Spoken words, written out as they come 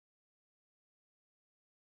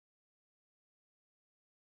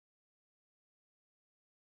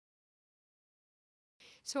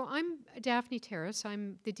So I'm Daphne Terrace.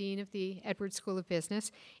 I'm the Dean of the Edwards School of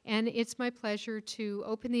Business, and it's my pleasure to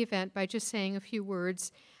open the event by just saying a few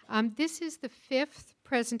words. This is the 5th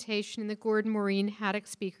presentation in the Gordon Maureen Haddock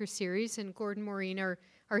Speaker Series, and Gordon Maureen are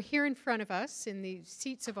here in front of us in the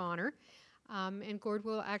seats of honor. And Gord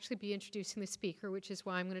will actually be introducing the speaker, which is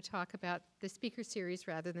why I'm going to talk about the speaker series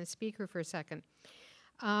rather than the speaker for a second.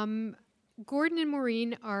 Gordon and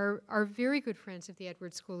Maureen are very good friends of the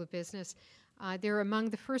Edwards School of Business. They're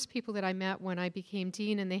among the first people that I met when I became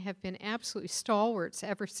dean, and they have been absolutely stalwarts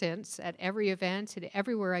ever since. At every event and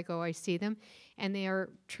everywhere I go, I see them, and they are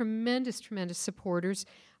tremendous, tremendous supporters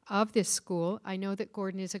of this school. I know that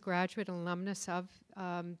Gordon is a graduate and alumnus of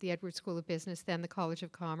the Edwards School of Business, then the College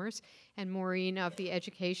of Commerce, and Maureen of the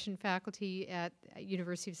Education faculty at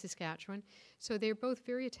University of Saskatchewan. So they're both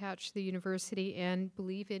very attached to the university and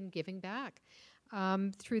believe in giving back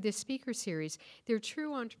through this speaker series. They're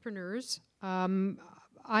true entrepreneurs.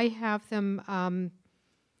 I have them,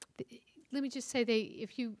 let me just say,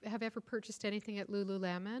 if you have ever purchased anything at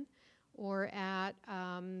Lululemon or at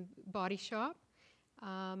Body Shop,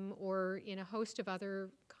 or in a host of other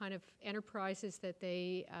kind of enterprises that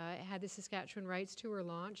they had the Saskatchewan rights to or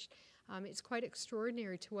launched, it's quite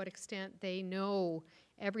extraordinary to what extent they know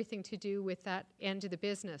everything to do with that end of the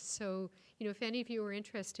business. So, you know, if any of you are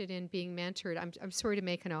interested in being mentored, I'm sorry to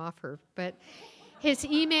make an offer, but his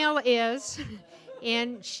email is,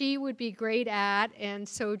 and she would be great at, and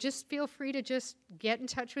so just feel free to just get in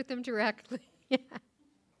touch with them directly.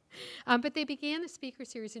 But they began the speaker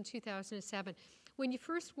series in 2007. When you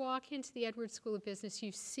first walk into the Edwards School of Business,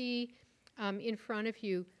 you see in front of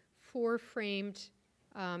you 4 framed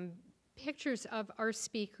pictures of our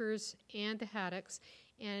speakers and the Haddocks.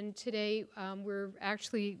 And today we're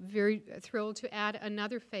actually very thrilled to add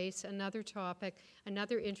another face, another topic,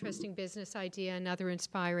 another interesting business idea, another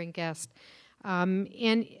inspiring guest.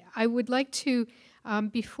 And I would like to,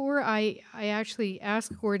 before I actually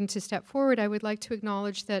ask Gordon to step forward, I would like to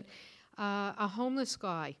acknowledge that a homeless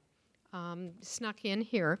guy snuck in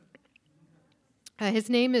here.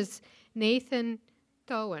 His name is Nathan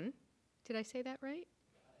Thowen. Did I say that right?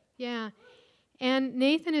 Yeah. And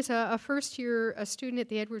Nathan is a first-year student at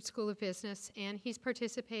the Edwards School of Business, and he's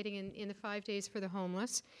participating in the 5 Days for the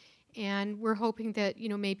Homeless. And we're hoping that, you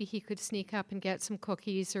know, maybe he could sneak up and get some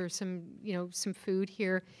cookies or some, you know, some food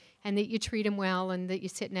here, and that you treat him well and that you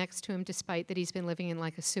sit next to him despite that he's been living in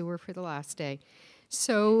like a sewer for the last day.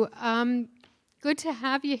 So good to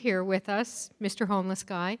have you here with us, Mr. Homeless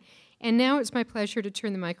Guy. And now it's my pleasure to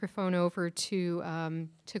turn the microphone over to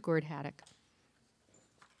Gord Haddock.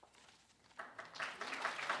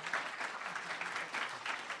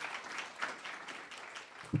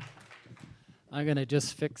 I'm going to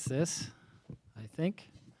just fix this, I think.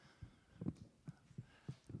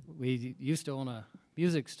 We used to own a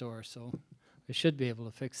music store, so I should be able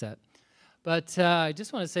to fix that. But I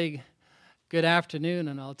just want to say good afternoon,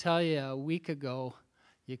 and I'll tell you, a week ago,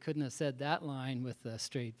 you couldn't have said that line with a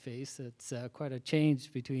straight face. It's quite a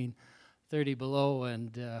change between 30 below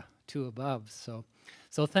and 2 above. So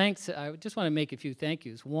thanks. I just want to make a few thank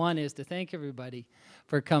yous. One is to thank everybody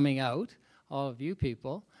for coming out, all of you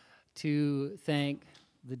people, to thank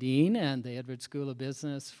the Dean and the Edwards School of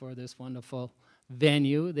Business for this wonderful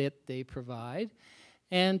venue that they provide,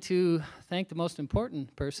 and to thank the most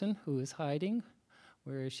important person who is hiding.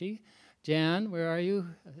 Where is she? Jan, where are you?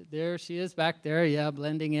 There she is, back there, yeah,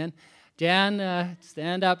 blending in. Jan,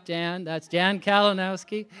 stand up, Jan. That's Jan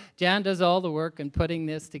Kalinowski. Jan does all the work in putting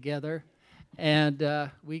this together, and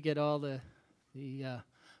we get all the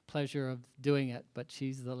pleasure of doing it, but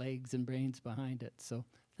she's the legs and brains behind it, so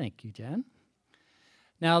thank you, Jan.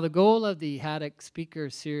 Now, the goal of the Haddock Speaker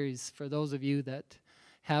Series, for those of you that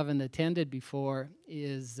haven't attended before,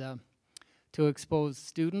 is to expose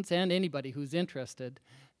students and anybody who's interested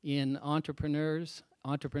in entrepreneurs,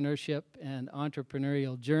 entrepreneurship, and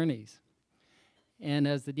entrepreneurial journeys. And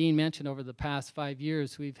as the Dean mentioned, over the past 5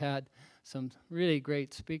 years, we've had some really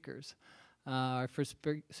great speakers. Our first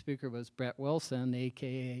speaker was Brett Wilson,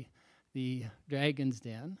 a.k.a. the Dragon's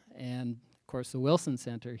Den, and of course the Wilson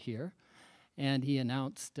Center here. And he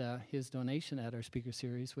announced his donation at our speaker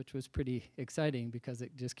series, which was pretty exciting because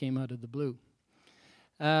it just came out of the blue.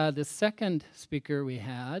 The second speaker we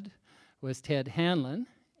had was Ted Hanlon,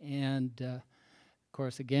 and of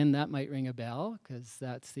course, again, that might ring a bell because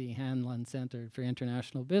that's the Hanlon Center for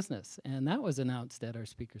International Business, and that was announced at our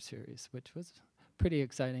speaker series, which was pretty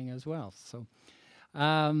exciting as well. So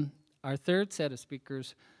our third set of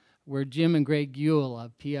speakers were Jim and Greg Ewell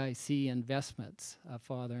of PIC Investments, a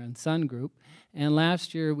father and son group. And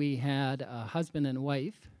last year we had a husband and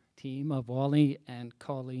wife team of Wally and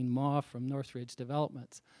Colleen Maw from Northridge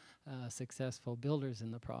Developments, successful builders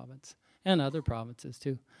in the province and other provinces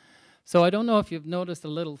too. So I don't know if you've noticed a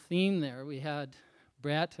little theme there. We had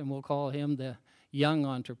Brett, and we'll call him the young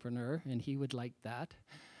entrepreneur, and he would like that.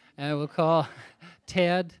 And we'll call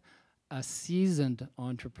Ted a seasoned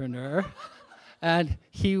entrepreneur, and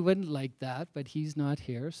he wouldn't like that, but he's not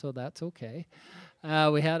here, so that's okay.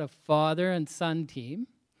 We had a father and son team,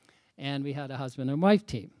 and we had a husband and wife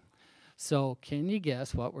team. So can you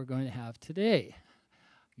guess what we're going to have today?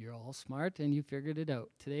 You're all smart, and you figured it out.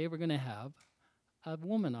 Today we're going to have a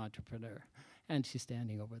woman entrepreneur, and she's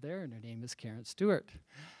standing over there, and her name is Karen Stewart.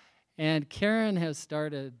 And Karen has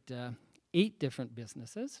started 8 different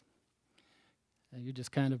businesses. You're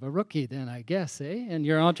just kind of a rookie then, I guess, eh? In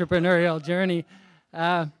your entrepreneurial journey.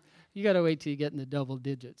 You got to wait till you get in the double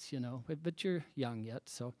digits, you know, but you're young yet,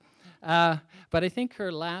 so. But I think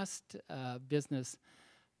her last business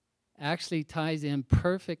actually ties in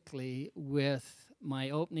perfectly with my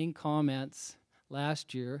opening comments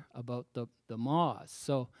last year about the Maws.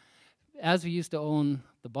 So as we used to own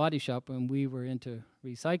the body shop when we were into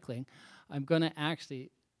recycling, I'm going to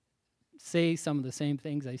actually say some of the same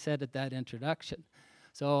things I said at that introduction.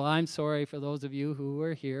 So I'm sorry for those of you who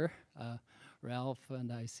were here, Ralph,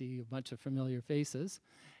 and I see a bunch of familiar faces.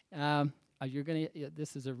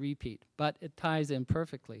 This is a repeat, but it ties in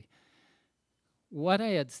perfectly. What I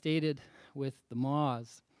had stated with the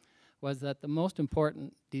Maws was that the most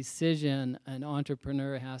important decision an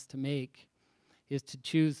entrepreneur has to make is to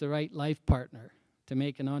choose the right life partner to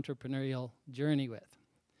make an entrepreneurial journey with.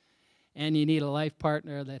 And you need a life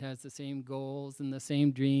partner that has the same goals and the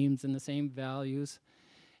same dreams and the same values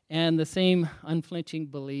and the same unflinching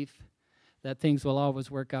belief that things will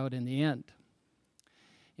always work out in the end.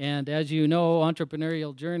 And as you know,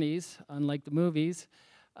 entrepreneurial journeys, unlike the movies,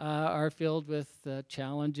 are filled with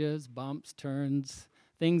challenges, bumps, turns,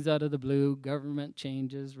 things out of the blue, government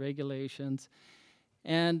changes, regulations.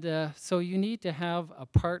 And so you need to have a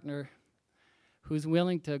partner who's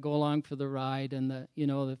willing to go along for the ride and the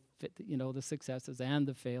successes and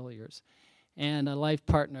the failures, and a life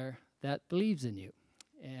partner that believes in you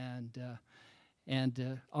and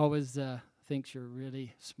always thinks you're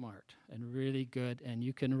really smart and really good and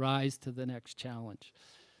you can rise to the next challenge.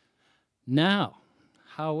 Now,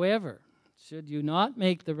 however, should you not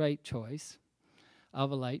make the right choice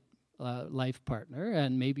of a life partner,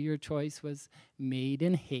 and maybe your choice was made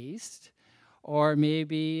in haste, or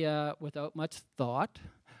maybe without much thought,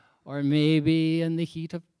 or maybe in the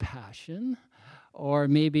heat of passion, or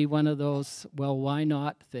maybe one of those, well, why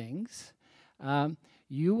not things,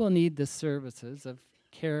 you will need the services of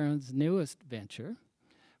Karen's newest venture,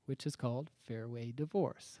 which is called Fairway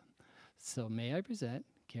Divorce. So may I present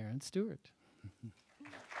Karen Stewart.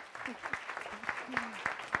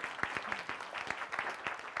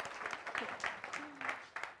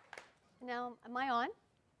 Now, am I on?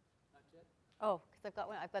 Not yet. Oh, because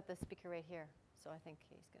I've got the speaker right here, so I think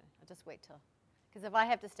he's gonna. I'll just wait till, because if I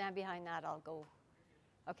have to stand behind that, I'll go.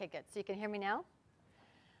 Okay, good. So you can hear me now.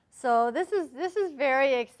 So this is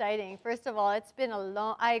very exciting. First of all, it's been a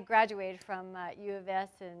long. I graduated from U of S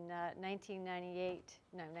in 1998.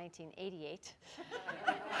 No, 1988.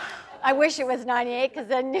 I wish it was 98, because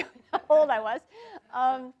then I knew how old I was.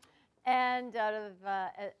 And out of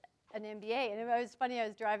an MBA. And it was funny, I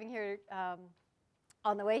was driving here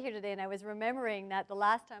on the way here today, and I was remembering that the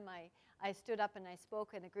last time I stood up and I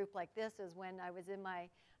spoke in a group like this is when I was in my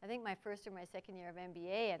first or my second year of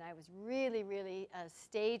MBA, and I was really, really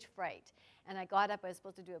stage fright. And I got up, I was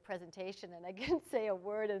supposed to do a presentation, and I couldn't say a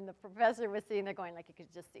word, and the professor was sitting there going like you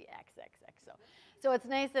could just see X, X, X. So it's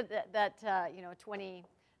nice that 20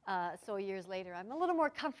 so years later, I'm a little more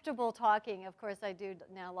comfortable talking. Of course, I do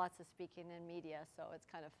now lots of speaking in media, so it's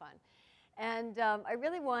kind of fun. And I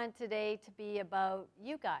really want today to be about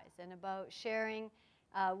you guys and about sharing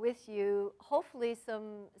with you, hopefully,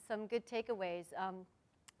 some good takeaways.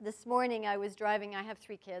 This morning, I was driving. I have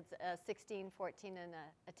 3 kids, a 16, 14, and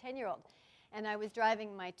a 10-year-old. And I was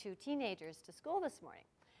driving my 2 teenagers to school this morning.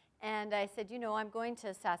 And I said, I'm going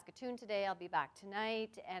to Saskatoon today. I'll be back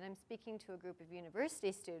tonight. And I'm speaking to a group of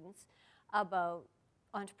university students about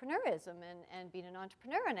entrepreneurism and being an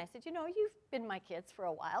entrepreneur. And I said, you've been my kids for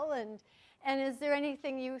a while. And is there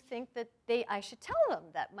anything you think that I should tell them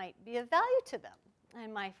that might be of value to them?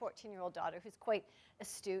 And my 14-year-old daughter, who's quite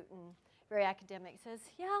astute and very academic, says,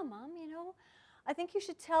 yeah, Mom, I think you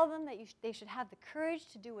should tell them that they should have the courage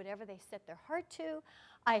to do whatever they set their heart to.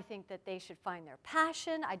 I think that they should find their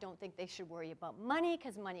passion. I don't think they should worry about money,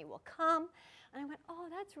 because money will come. And I went, oh,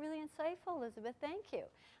 that's really insightful, Elizabeth, thank you.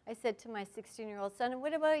 I said to my 16-year-old son, and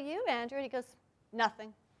what about you, Andrew? And he goes,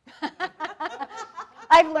 nothing.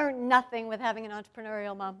 I've learned nothing with having an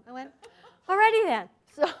entrepreneurial mom. I went, alrighty then.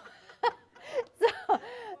 So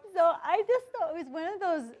I just thought it was one of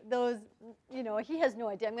those, you know, he has no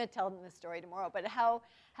idea. I'm going to tell him this story tomorrow, but how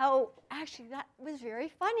actually that was very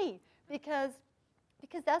funny because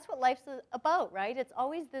that's what life's about, right? It's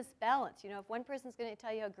always this balance. You know, if one person's going to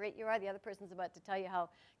tell you how great you are, the other person's about to tell you how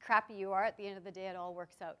crappy you are. At the end of the day, it all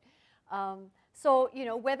works out. So, you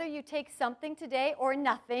know, whether you take something today or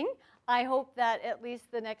nothing, I hope that at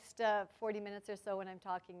least the next 40 minutes or so when I'm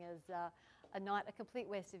talking is not a complete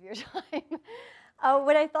waste of your time.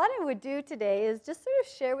 What I thought I would do today is just sort of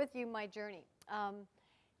share with you my journey.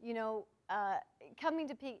 You know, coming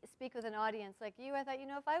to speak with an audience like you, I thought, you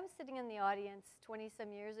know, if I was sitting in the audience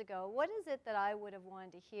 20-some years ago, what is it that I would have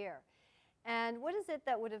wanted to hear? And what is it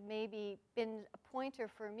that would have maybe been a pointer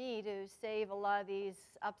for me to save a lot of these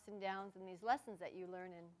ups and downs and these lessons that you learn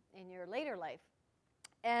in your later life?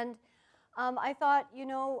 And I thought, you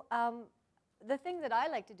know, the thing that I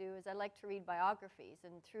like to do is I like to read biographies,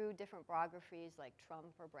 and through different biographies like Trump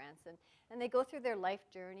or Branson, and they go through their life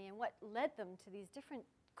journey and what led them to these different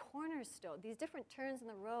cornerstones, these different turns in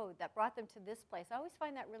the road that brought them to this place. I always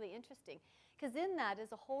find that really interesting because in that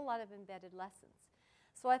is a whole lot of embedded lessons.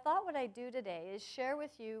 So I thought what I'd do today is share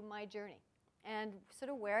with you my journey and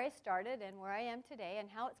sort of where I started and where I am today and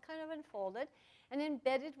how it's kind of unfolded. And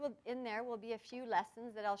embedded in there will be a few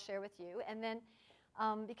lessons that I'll share with you. And then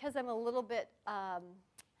because I'm a little bit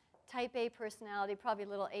type A personality, probably a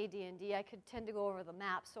little AD&D, I could tend to go over the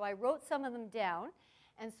map. So I wrote some of them down.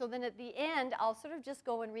 And so then at the end, I'll sort of just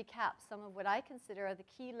go and recap some of what I consider are the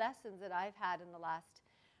key lessons that I've had in the last,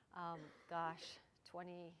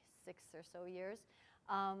 26 or so years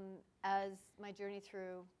as my journey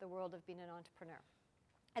through the world of being an entrepreneur.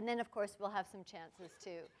 And then, of course, we'll have some chances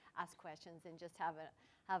to ask questions and just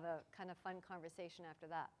have a kind of fun conversation after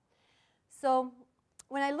that. So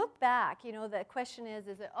when I look back, you know, the question is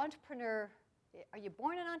an entrepreneur, are you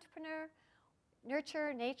born an entrepreneur?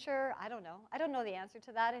 Nurture, nature, I don't know. I don't know the answer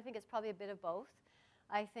to that. I think it's probably a bit of both.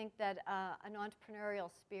 I think that an entrepreneurial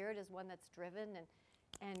spirit is one that's driven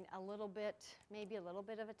and a little bit, maybe a little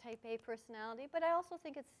bit of a type A personality, but I also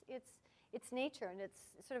think it's nature, and it's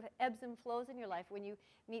sort of ebbs and flows in your life when you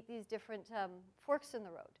meet these different forks in the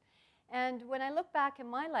road. And when I look back in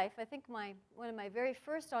my life, I think one of my very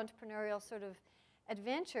first entrepreneurial sort of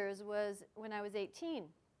adventures was when I was 18.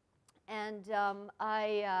 And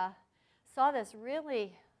I saw this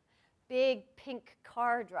really big pink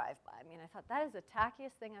car drive by me, and I thought, that is the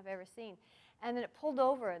tackiest thing I've ever seen. And then it pulled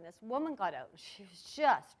over, and this woman got out, and she was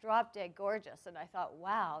just drop-dead gorgeous. And I thought,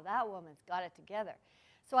 wow, that woman's got it together.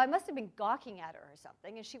 So I must have been gawking at her or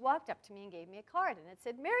something, and she walked up to me and gave me a card, and it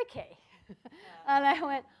said, Mary Kay. And I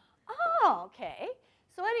went, oh, okay.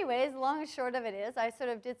 So anyways, long and short of it is, I sort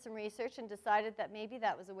of did some research and decided that maybe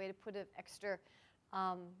that was a way to put an extra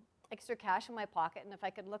cash in my pocket, and if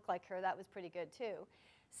I could look like her, that was pretty good too.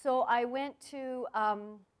 So I went to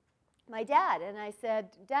my dad, and I said,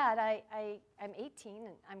 Dad, I'm 18,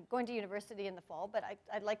 and I'm going to university in the fall, but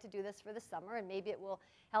I'd like to do this for the summer, and maybe it will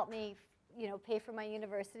help me, you know, pay for my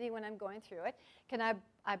university when I'm going through it.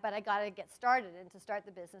 But I got to get started, and to start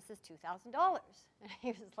the business is $2,000. And he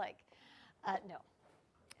was like, no.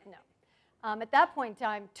 At that point in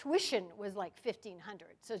time, tuition was like $1,500,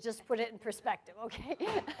 so just put it in perspective, okay?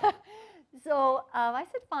 So I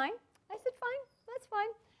said, fine. That's fine.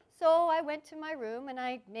 So I went to my room, and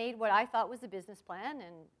I made what I thought was a business plan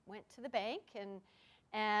and went to the bank and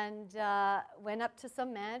went up to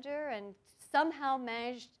some manager and somehow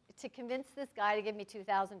managed to convince this guy to give me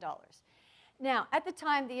 $2,000. Now, at the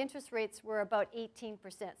time, the interest rates were about 18%,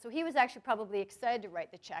 so he was actually probably excited to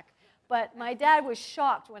write the check. But my dad was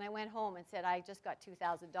shocked when I went home and said, I just got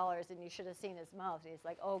 $2,000, and you should have seen his mouth. And he's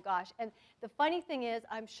like, oh, gosh. And the funny thing is,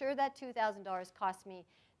 I'm sure that $2,000 cost me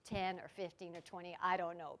 10 or 15 or 20, I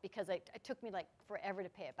don't know, because it took me like forever to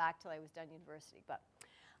pay it back till I was done university. But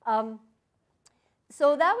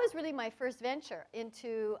so that was really my first venture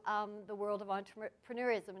into the world of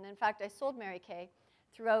entrepreneurism. And in fact, I sold Mary Kay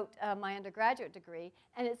throughout my undergraduate degree.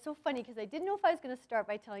 And it's so funny because I didn't know if I was going to start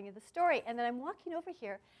by telling you the story. And then I'm walking over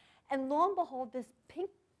here, and lo and behold, this pink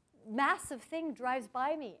massive thing drives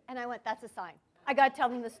by me. And I went, that's a sign. I got to tell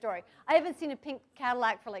them the story. I haven't seen a pink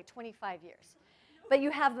Cadillac for like 25 years. But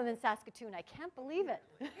you have them in Saskatoon. I can't believe it.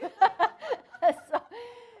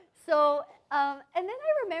 And then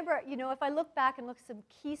I remember, you know, if I look back and look at some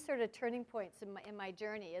key sort of turning points in my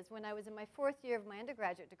journey is when I was in my 4th year of my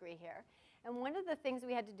undergraduate degree here. And one of the things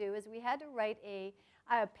we had to do is we had to write a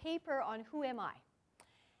paper on who am I.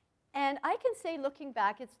 And I can say, looking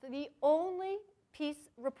back, it's the only piece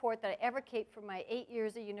report that I ever kept for my 8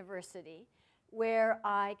 years of university, where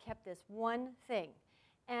I kept this one thing.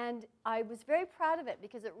 And I was very proud of it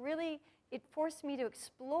because it forced me to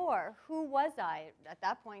explore who was I. At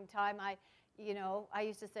that point in time, I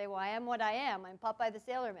used to say, well, I am what I am. I'm Popeye the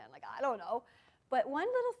Sailor Man. Like, I don't know. But one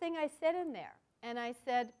little thing I said in there, and I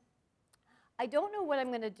said, I don't know what I'm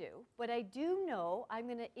going to do, but I do know I'm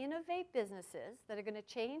going to innovate businesses that are going to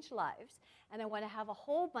change lives, and I want to have a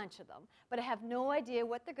whole bunch of them, but I have no idea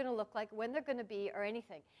what they're going to look like, when they're going to be, or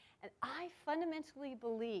anything. And I fundamentally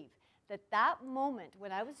believe that that moment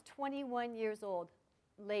when I was 21 years old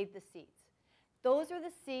laid the seeds. Those are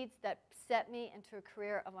the seeds that set me into a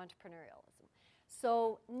career of entrepreneurialism.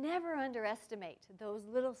 So never underestimate those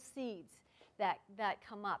little seeds that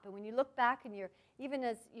come up. And when you look back and even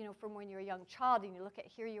as, from when you're a young child and you look at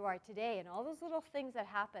here you are today and all those little things that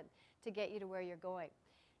happen to get you to where you're going.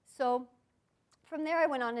 So from there I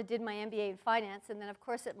went on and did my MBA in finance, and then of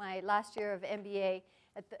course at my last year of MBA,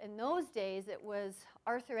 in those days it was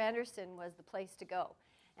Arthur Andersen was the place to go.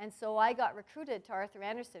 And so I got recruited to Arthur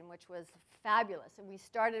Andersen, which was fabulous. And we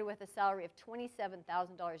started with a salary of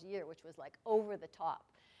 $27,000 a year, which was like over the top.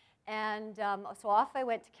 And so off I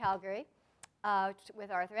went to Calgary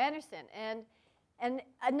with Arthur Andersen. And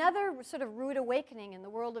another sort of rude awakening in the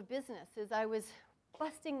world of business is I was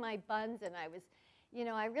busting my buns, and I was,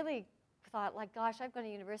 I really thought, like, gosh, I've gone to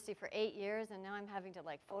university for 8 years, and now I'm having to,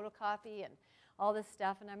 like, photocopy and all this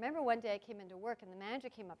stuff. And I remember one day I came into work, and the manager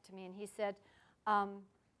came up to me, and he said,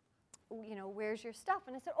 where's your stuff?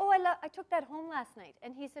 And I said, oh, I took that home last night.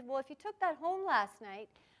 And he said, well, if you took that home last night,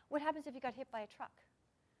 what happens if you got hit by a truck?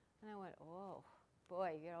 And I went, oh,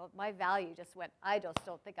 boy, my value just went, I just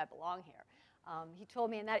don't think I belong here. He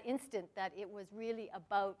told me in that instant that it was really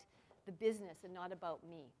about the business and not about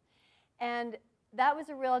me. And that was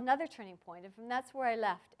another turning point. And that's where I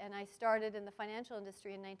left. And I started in the financial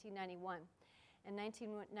industry in 1991. In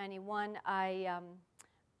 1991,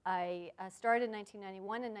 I started in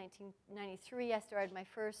 1991. In 1993, I started my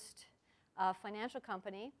first financial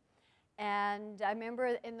company. And I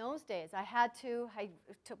remember in those days, I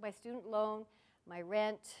took my student loan, my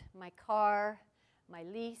rent, my car, my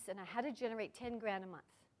lease, and I had to generate 10 grand a month.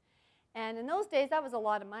 And in those days, that was a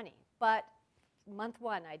lot of money. But month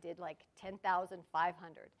one, I did like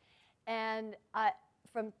 10,500. And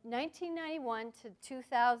from 1991 to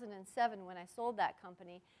 2007, when I sold that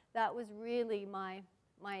company, that was really my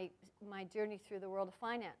journey through the world of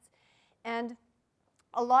finance. And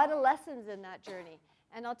a lot of lessons in that journey.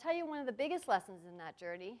 And I'll tell you one of the biggest lessons in that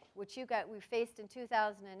journey, which we faced in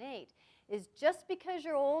 2008, is just because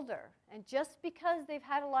you're older and just because they've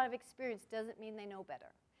had a lot of experience doesn't mean they know better.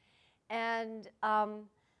 And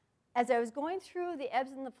as I was going through the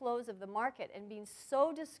ebbs and the flows of the market and being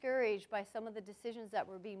so discouraged by some of the decisions that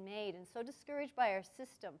were being made and so discouraged by our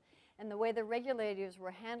system and the way the regulators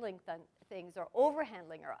were handling things or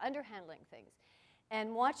overhandling or underhandling things,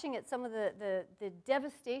 and watching some of the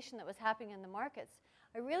devastation that was happening in the markets,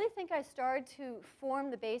 I really think I started to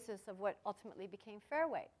form the basis of what ultimately became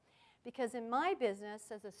Fairway. Because in my business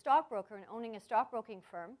as a stockbroker and owning a stockbroking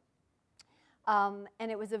firm, and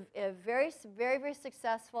it was a very, very, very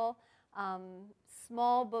successful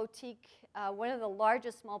small boutique, one of the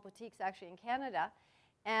largest small boutiques actually in Canada.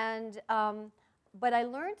 And, but I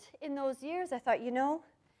learned in those years, I thought,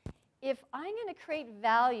 if I'm going to create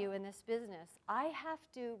value in this business, I have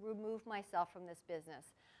to remove myself from this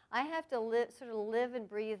business. I have to sort of live and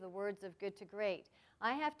breathe the words of good to great.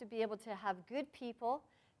 I have to be able to have good people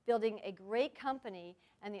building a great company,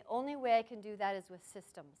 and the only way I can do that is with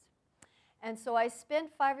systems. And so I spent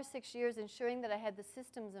 5 or 6 years ensuring that I had the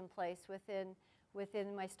systems in place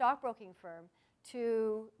within my stockbroking firm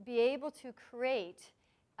to be able to create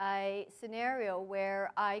a scenario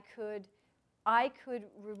where I could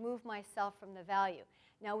remove myself from the value.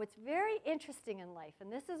 Now, what's very interesting in life,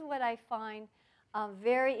 and this is what I find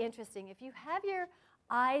very interesting, if you have your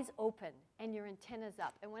eyes open and your antennas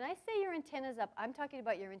up, and when I say your antennas up, I'm talking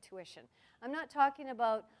about your intuition. I'm not talking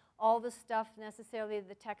about all the stuff necessarily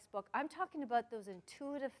the textbook. I'm talking about those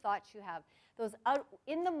intuitive thoughts you have, those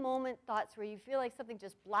in-the-moment thoughts where you feel like something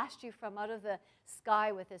just blasts you from out of the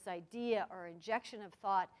sky with this idea or injection of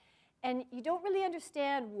thought, and you don't really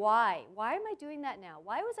understand why. Why am I doing that now?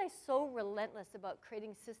 Why was I so relentless about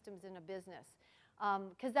creating systems in a business?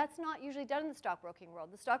 Because that's not usually done in the stockbroking world.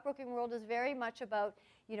 The stockbroking world is very much about,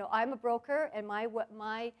 I'm a broker, and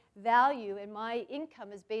my value and my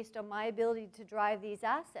income is based on my ability to drive these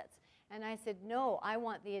assets. And I said, no, I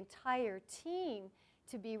want the entire team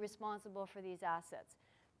to be responsible for these assets.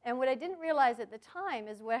 And what I didn't realize at the time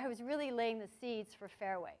is where I was really laying the seeds for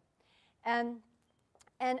Fairway. And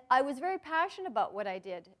And I was very passionate about what I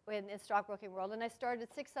did in the stockbroking world, and I started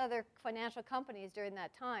 6 other financial companies during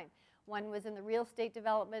that time. One was in the real estate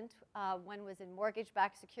development, one was in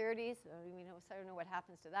mortgage-backed securities. I don't know what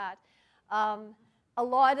happens to that. A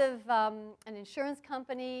lot of an insurance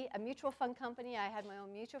company, a mutual fund company. I had my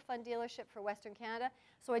own mutual fund dealership for Western Canada.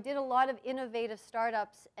 So I did a lot of innovative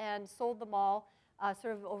startups and sold them all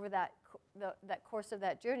sort of over that course of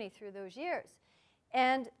that journey through those years.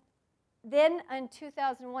 And then in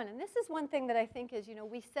 2001, and this is one thing that I think is,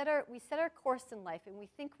 we set our course in life, and we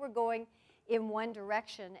think we're going in one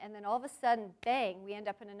direction, and then all of a sudden, bang, we end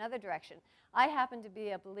up in another direction. I happen to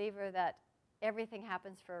be a believer that everything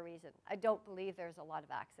happens for a reason. I don't believe there's a lot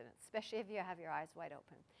of accidents, especially if you have your eyes wide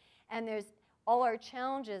open. And there's all our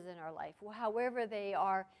challenges in our life, however they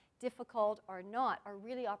are difficult or not, are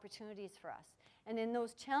really opportunities for us. And in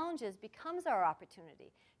those challenges becomes our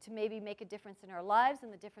opportunity to maybe make a difference in our lives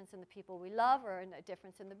and the difference in the people we love or in a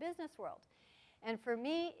difference in the business world. And for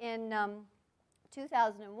me, in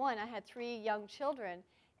 2001, I had 3 young children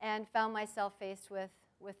and found myself faced with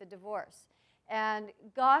a divorce. And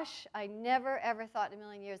gosh, I never, ever thought in a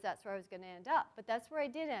million years that's where I was going to end up. But that's where I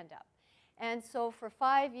did end up. And so for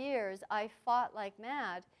 5 years, I fought like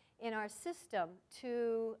mad in our system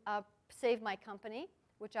to save my company,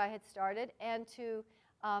 which I had started, and to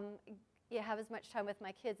have as much time with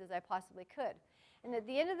my kids as I possibly could. And at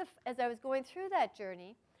the end of as I was going through that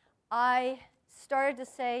journey, I started to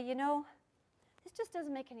say, this just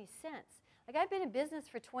doesn't make any sense. Like, I've been in business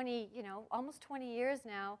for almost 20 years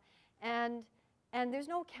now, and there's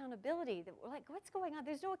no accountability. We're like, what's going on?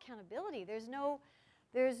 There's no accountability. There's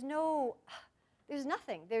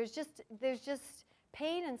nothing. There's just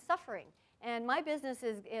pain and suffering. And my business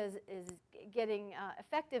is getting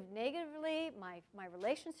affected negatively. My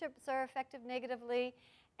relationships are affected negatively.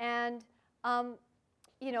 And,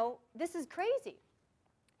 this is crazy.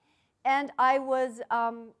 And I was,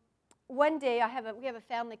 one day, we have a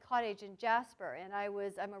family cottage in Jasper, and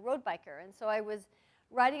I'm a road biker. And so I was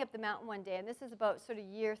riding up the mountain one day, and this is about sort of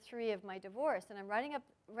year 3 of my divorce. And I'm riding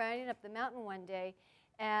up the mountain one day,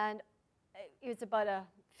 and it was about a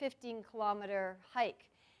 15-kilometer hike.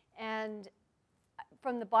 And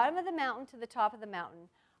from the bottom of the mountain to the top of the mountain,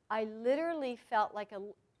 I literally felt like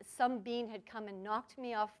some being had come and knocked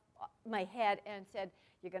me off my head and said,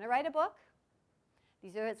 you're going to write a book.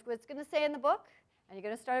 These are what it's going to say in the book, and you're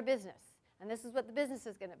going to start a business. And this is what the business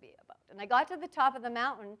is going to be about. And I got to the top of the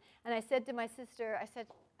mountain, and I said to my sister, I said,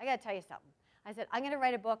 I got to tell you something. I said, I'm going to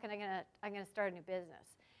write a book, and I'm going to start a new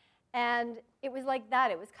business. And it was like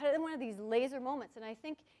that. It was kind of one of these laser moments. And I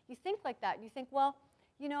think you think like that, and you think, well,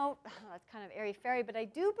 that's kind of airy-fairy, but I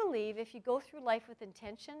do believe if you go through life with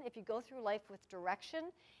intention, if you go through life with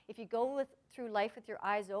direction, if you go through life with your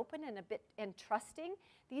eyes open and trusting,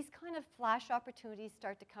 these kind of flash opportunities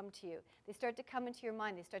start to come to you. They start to come into your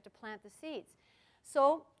mind. They start to plant the seeds.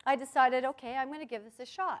 So I decided, okay, I'm going to give this a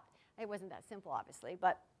shot. It wasn't that simple, obviously,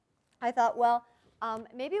 but I thought, well,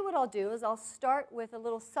 maybe what I'll do is I'll start with a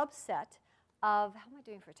little subset of, how am I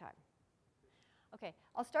doing for time? Okay,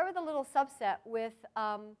 I'll start with a little subset with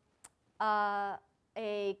a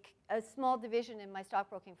small division in my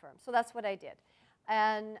stockbroking firm. So that's what I did.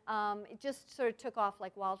 And it just sort of took off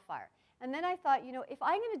like wildfire. And then I thought, if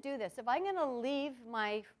I'm going to do this, if I'm going to leave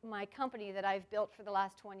my company that I've built for the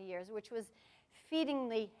last 20 years, which was feeding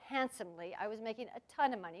me handsomely, I was making a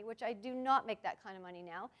ton of money, which I do not make that kind of money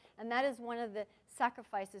now. And that is one of the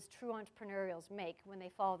sacrifices true entrepreneurials make when they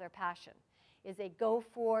follow their passion. Is they go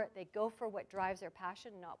for what drives their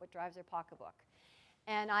passion, not what drives their pocketbook.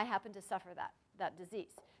 And I happen to suffer that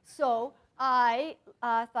disease. So I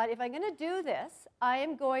thought, if I'm going to do this, I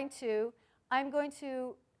want to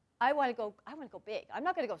go big. I'm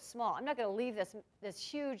not going to go small. I'm not going to leave this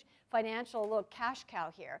huge financial little cash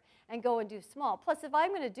cow here and go and do small. Plus, if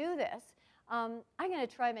I'm going to do this, I'm going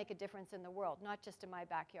to try and make a difference in the world, not just in my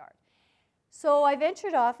backyard. So I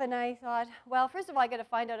ventured off, and I thought, well, first of all, I got to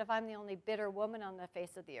find out if I'm the only bitter woman on the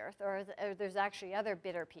face of the earth, or there's actually other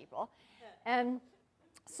bitter people. And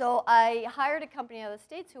so I hired a company out of the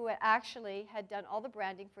States who actually had done all the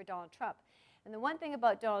branding for Donald Trump. And the one thing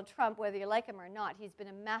about Donald Trump, whether you like him or not, he's been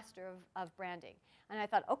a master of branding. And I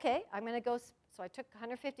thought, okay, I'm going to go. So I took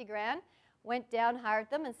 150 grand, went down, hired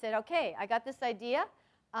them, and said, okay, I got this idea.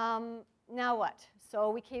 Now what? So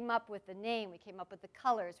we came up with the name, we came up with the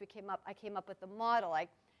colors, I came up with the model. I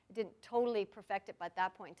didn't totally perfect it by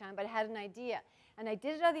that point in time, but I had an idea. And I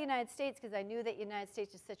did it out of the United States because I knew that the United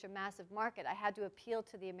States is such a massive market. I had to appeal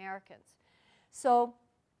to the Americans. So,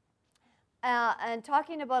 and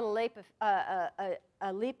talking about a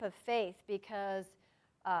leap of faith, because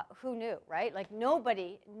who knew, right? Like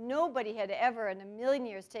nobody had ever in a million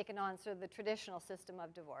years taken on sort of the traditional system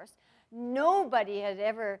of divorce. Nobody had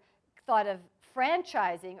ever thought of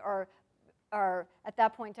franchising or at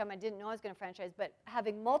that point in time, I didn't know I was going to franchise, but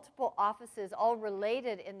having multiple offices all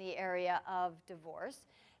related in the area of divorce.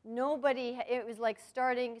 Nobody, it was like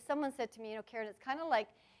starting, someone said to me, you know, Karen, it's kind of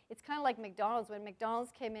like McDonald's. When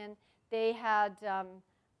McDonald's came in, they had,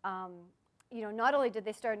 you know, not only did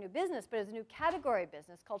they start a new business, but it was a new category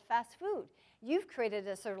business called fast food. You've created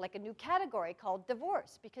a sort of like a new category called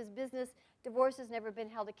divorce, because divorce has never been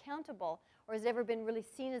held accountable or has ever been really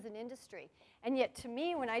seen as an industry. And yet to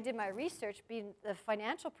me, when I did my research, being the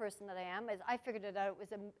financial person that I am, as I figured it out,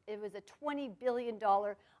 it was a $20 billion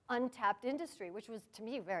untapped industry, which was to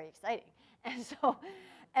me very exciting.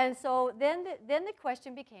 And so then the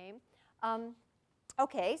question became,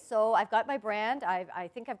 okay, so I've got my brand. I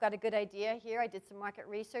think I've got a good idea here. I did some market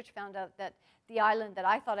research, found out that the island that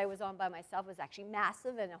I thought I was on by myself was actually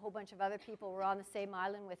massive, and a whole bunch of other people were on the same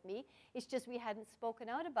island with me. It's just we hadn't spoken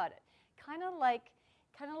out about it. Kind of like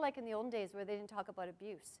in the olden days where they didn't talk about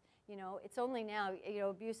abuse. You know, it's only now, you know,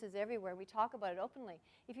 abuse is everywhere. We talk about it openly.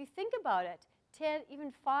 If you think about it,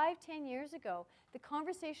 10 years ago, the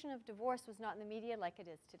conversation of divorce was not in the media like it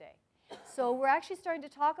is today. So we're actually starting to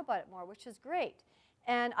talk about it more, which is great.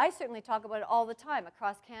 And I certainly talk about it all the time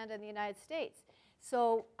across Canada and the United States.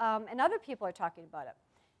 So, and other people are talking about it.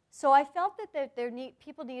 So I felt that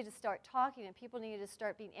people needed to start talking, and people needed to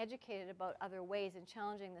start being educated about other ways and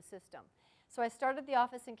challenging the system. So I started the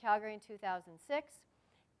office in Calgary in 2006.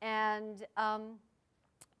 And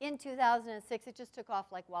in 2006, it just took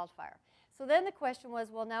off like wildfire. So then the question was,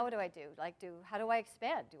 well, now what do I do? Like, how do I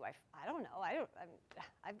expand? I don't know.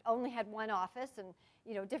 I've only had one office and,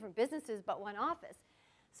 you know, different businesses, but one office.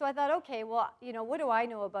 So I thought, okay, well, you know, what do I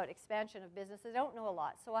know about expansion of business? I don't know a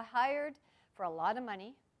lot. So I hired, for a lot of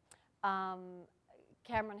money,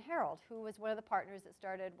 Cameron Harold, who was one of the partners that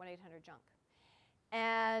started 1-800-JUNK.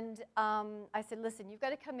 And I said, listen, you've got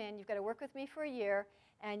to come in, you've got to work with me for a year,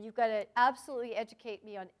 and you've got to absolutely educate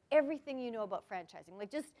me on everything you know about franchising.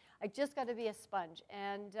 Like, I just got to be a sponge.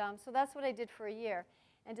 And so that's what I did for a year,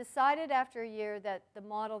 and decided after a year that the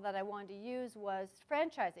model that I wanted to use was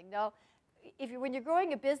franchising. Now, when you're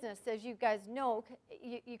growing a business, as you guys know,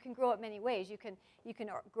 you can grow it many ways. You can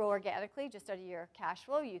grow organically, just out of your cash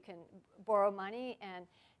flow. You can borrow money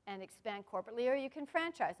and expand corporately, or you can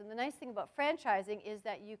franchise. And the nice thing about franchising is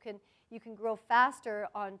that you can grow faster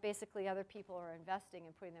on basically other people who are investing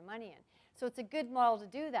and putting their money in. So it's a good model to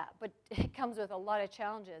do that, but it comes with a lot of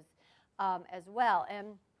challenges as well.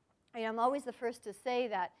 And I'm always the first to say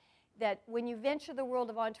that when you venture the world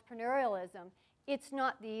of entrepreneurialism, it's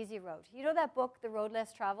not the easy road. You know that book, The Road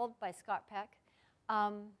Less Traveled, by Scott Peck?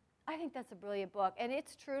 I think that's a brilliant book. And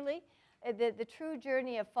it's truly, the true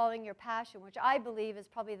journey of following your passion, which I believe is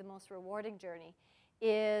probably the most rewarding journey,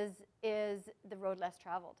 is the road less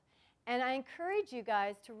traveled. And I encourage you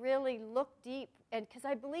guys to really look deep, and because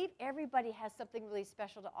I believe everybody has something really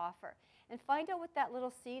special to offer. And find out what that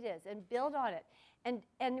little seed is and build on it.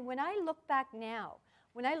 And when I look back now,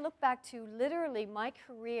 when I look back to literally my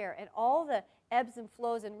career and all the ebbs and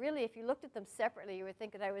flows, and really if you looked at them separately, you would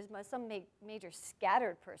think that I was some major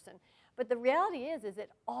scattered person. But the reality is it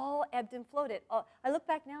all ebbed and flowed. I look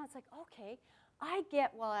back now, it's like, okay, I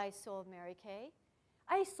get why I sold Mary Kay.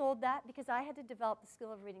 I sold that because I had to develop the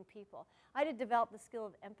skill of reading people. I had to develop the skill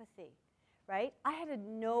of empathy, right? I had to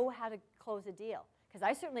know how to close a deal, because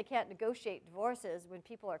I certainly can't negotiate divorces when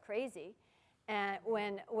people are crazy, and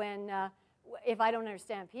if I don't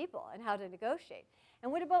understand people and how to negotiate.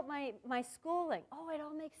 And what about my schooling? Oh, it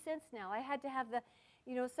all makes sense now. I had to have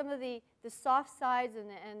some of the soft sides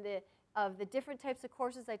of the different types of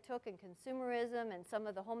courses I took in consumerism, and some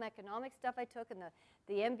of the home economic stuff I took, and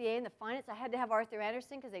the MBA and the finance. I had to have Arthur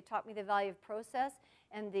Anderson, because they taught me the value of process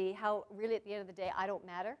and how really at the end of the day I don't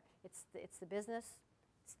matter. It's the business.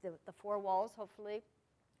 It's the four walls, hopefully,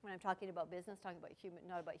 when I'm talking about business, talking about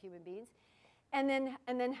not about human beings. And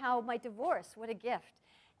then how my divorce, what a gift.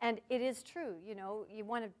 And it is true, you know, you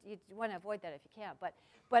want to avoid that if you can.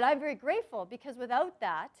 But I'm very grateful, because without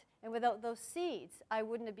that and without those seeds, I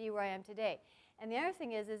wouldn't be where I am today. And the other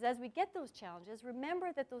thing is as we get those challenges,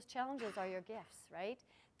 remember that those challenges are your gifts, right?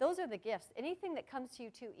 Those are the gifts. Anything that comes to you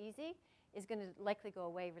too easy is going to likely go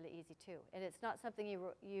away really easy too. And it's not something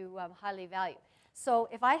you highly value. So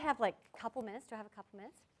if I have like a couple minutes, do I have a couple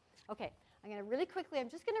minutes? Okay, I'm going to really quickly, I'm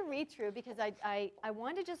just going to read through, because I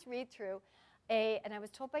want to just read through and I was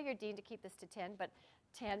told by your dean to keep this to 10,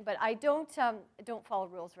 but I don't follow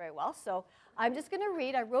rules very well. So I'm just going to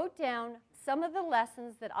read. I wrote down some of the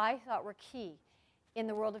lessons that I thought were key in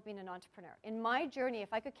the world of being an entrepreneur. In my journey,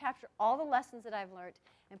 if I could capture all the lessons that I've learned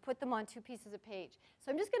and put them on 2 pieces of page.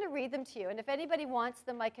 So I'm just going to read them to you. And if anybody wants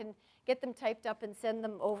them, I can get them typed up and send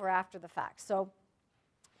them over after the fact. So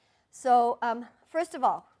first of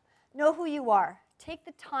all, know who you are. Take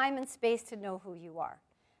the time and space to know who you are.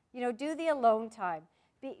 You know, do the alone time.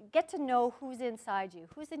 Get to know who's inside you,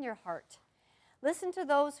 who's in your heart. Listen to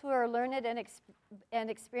those who are learned and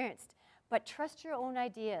experienced, but trust your own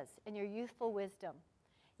ideas and your youthful wisdom.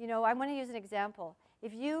 You know, I want to use an example.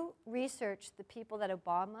 If you research the people that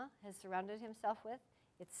Obama has surrounded himself with,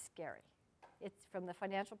 it's scary. It's, from the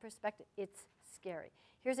financial perspective, it's scary.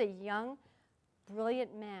 Here's a young,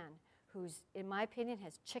 brilliant man who's, in my opinion,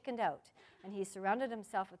 has chickened out, and he's surrounded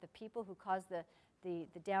himself with the people who caused the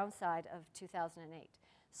downside of 2008.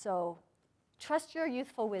 So trust your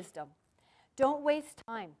youthful wisdom. Don't waste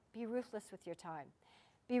time. Be ruthless with your time.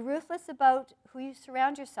 Be ruthless about who you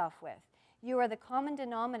surround yourself with. You are the common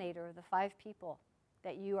denominator of the 5 people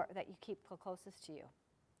that you keep closest to you.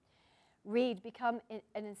 Read. Become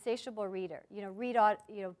an insatiable reader. You know, read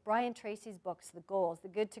Brian Tracy's books, The Goals, The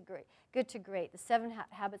Good to Great, The 7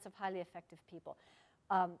 Habits of Highly Effective People.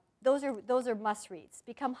 Those are must-reads.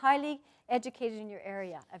 Become highly educated in your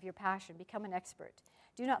area of your passion. Become an expert.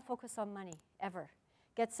 Do not focus on money, ever.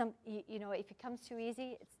 Get some, you know, if it comes too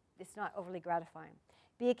easy, it's not overly gratifying.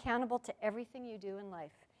 Be accountable to everything you do in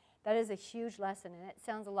life. That is a huge lesson, and it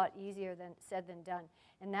sounds a lot easier said than done.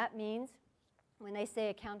 And that means, when they say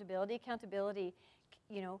accountability,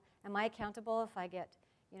 you know, am I accountable if I get,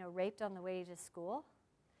 you know, raped on the way to school?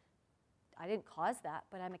 I didn't cause that,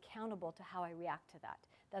 but I'm accountable to how I react to that.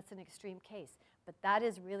 That's an extreme case. But that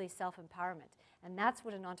is really self-empowerment. And that's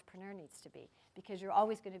what an entrepreneur needs to be, because you're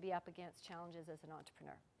always going to be up against challenges as an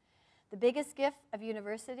entrepreneur. The biggest gift of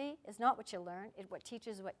university is not what you learn, it's what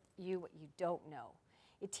teaches what you don't know.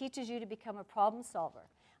 It teaches you to become a problem solver.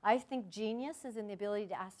 I think genius is in the ability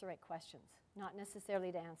to ask the right questions, not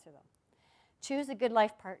necessarily to answer them. Choose a good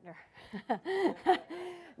life partner.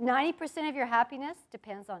 90% of your happiness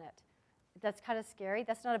depends on it. That's kind of scary.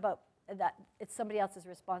 That's not about that. It's somebody else's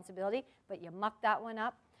responsibility, but you muck that one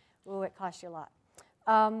up, ooh, it costs you a lot.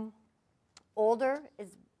 Older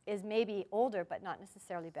is maybe older, but not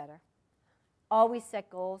necessarily better. Always set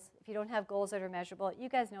goals. If you don't have goals that are measurable, you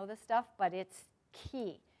guys know this stuff, but it's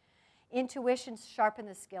key. Intuition sharpen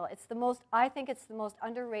the skill. I think it's the most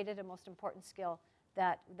underrated and most important skill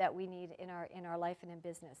that we need in our life and in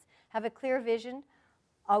business. Have a clear vision.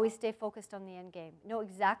 Always stay focused on the end game. Know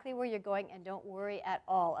exactly where you're going, and don't worry at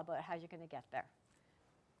all about how you're going to get there,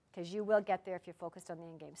 because you will get there if you're focused on the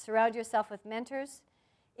end game. Surround yourself with mentors.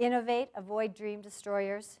 Innovate. Avoid dream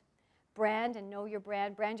destroyers. Brand and know your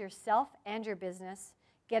brand. Brand yourself and your business.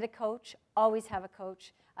 Get a coach. Always have a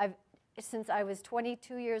coach. Since I was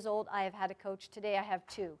 22 years old, I have had a coach. Today I have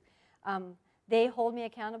 2. They hold me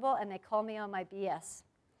accountable, and they call me on my BS.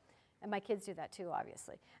 And my kids do that too,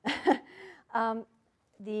 obviously.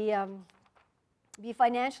 Be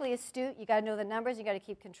financially astute. You got to know the numbers. You got to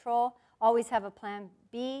keep control. Always have a plan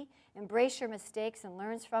B. Embrace your mistakes and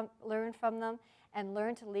learn from them, and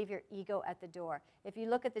learn to leave your ego at the door. If you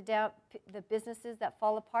look at the businesses that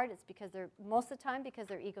fall apart, it's because most of the time because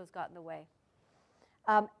their egos got in the way.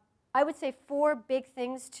 I would say 4 big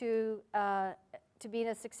things to being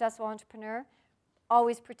a successful entrepreneur.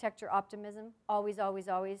 Always protect your optimism. Always, always,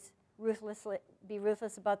 always. Be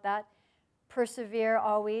ruthless about that. Persevere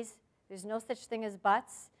always. There's no such thing as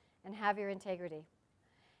buts. And have your integrity.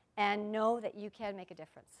 And know that you can make a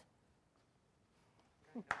difference.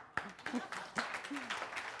 That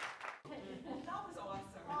was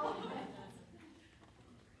awesome.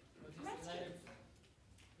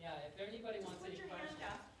 Yeah, if anybody wants Put any your hand questions,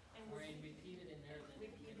 up and Maureen, repeat it in there.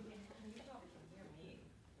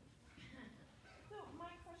 So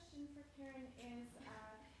my question for Karen is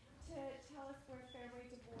to tell us where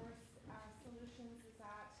Fairway Divorce Solutions is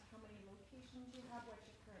at, how many locations you have, what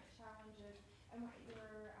your current challenges, and what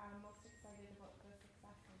you're most excited about the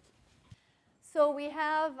successes. So we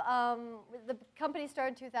have, the company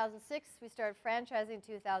started in 2006. We started franchising in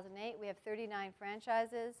 2008. We have 39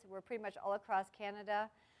 franchises. We're pretty much all across Canada,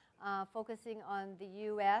 focusing on the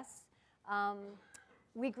U.S.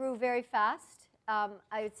 We grew very fast.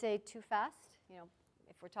 I would say too fast, you know,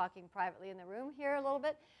 if we're talking privately in the room here a little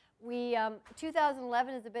bit.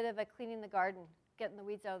 2011 is a bit of a cleaning the garden, getting the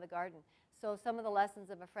weeds out of the garden. So some of the lessons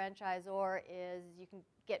of a franchisor is you can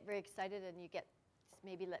get very excited and you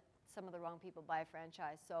maybe let some of the wrong people buy a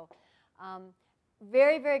franchise. So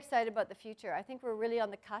very, very excited about the future. I think we're really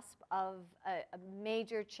on the cusp of a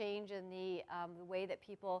major change in the way that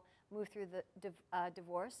people move through the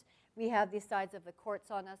divorce. We have these sides of the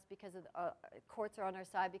courts on us because of courts are on our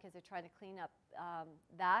side because they're trying to clean up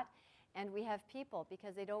that. And we have people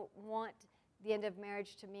because they don't want the end of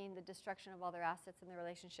marriage to mean the destruction of all their assets and their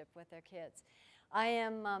relationship with their kids.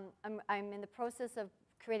 I'm in the process of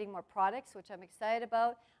creating more products, which I'm excited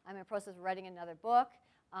about. I'm in the process of writing another book.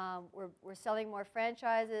 We're selling more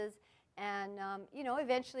franchises, and you know,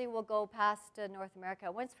 eventually we'll go past North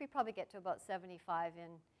America. Once we probably get to about 75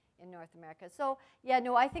 in North America. So yeah,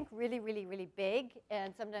 no, I think really, really, really big,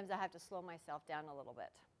 and sometimes I have to slow myself down a little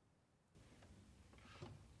bit.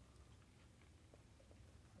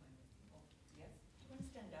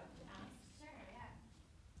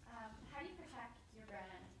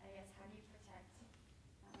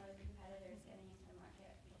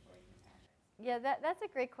 Yeah, that's a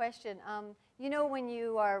great question. You know, when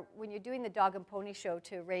you're doing the dog and pony show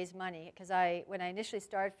to raise money, because when I initially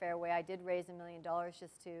started Fairway, I did raise $1 million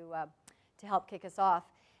just to help kick us off,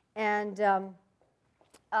 and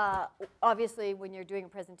obviously, when you're doing a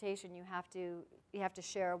presentation, you have to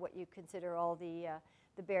share what you consider all the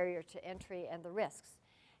barrier to entry and the risks.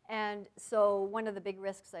 And so one of the big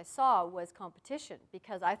risks I saw was competition,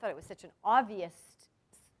 because I thought it was such an obvious.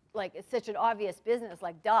 Like, it's such an obvious business,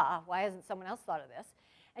 like, duh, why hasn't someone else thought of this?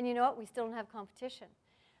 And you know what? We still don't have competition.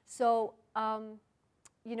 So,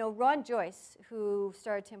 you know, Ron Joyce, who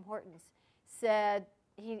started Tim Hortons, said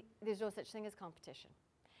there's no such thing as competition.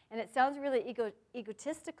 And it sounds really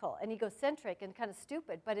egotistical and egocentric and kind of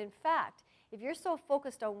stupid, but in fact, if you're so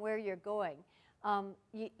focused on where you're going,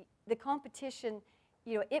 the competition,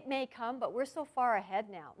 you know, it may come, but we're so far ahead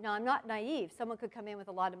now. Now, I'm not naive. Someone could come in with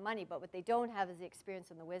a lot of money, but what they don't have is the experience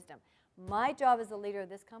and the wisdom. My job as the leader of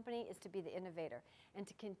this company is to be the innovator and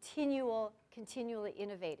to continually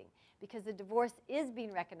innovating, because the divorce is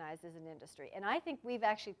being recognized as an industry. And I think we've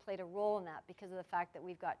actually played a role in that because of the fact that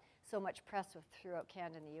we've got so much press throughout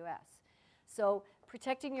Canada and the US. So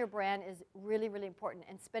protecting your brand is really, really important,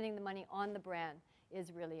 and spending the money on the brand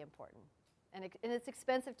is really important. And it's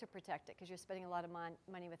expensive to protect it because you're spending a lot of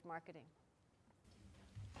money with marketing.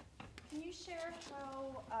 Can you share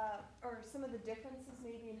how, or some of the differences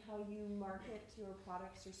maybe in how you market your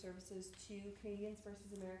products or services to Canadians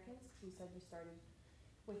versus Americans? Because you said you started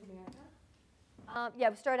with America. Yeah,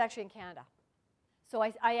 we started actually in Canada. So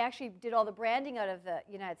I actually did all the branding out of the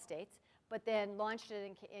United States, but then launched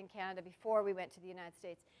it in Canada before we went to the United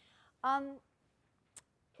States.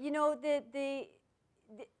 You know,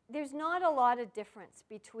 there's not a lot of difference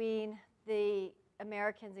between the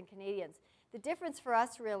Americans and Canadians. The difference for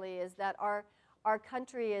us really is that our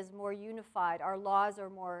country is more unified. Our laws are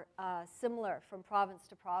more similar from province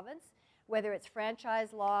to province, whether it's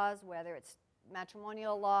franchise laws, whether it's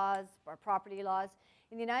matrimonial laws or property laws.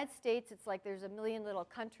 In the United States, it's like there's a million little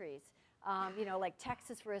countries. You know, like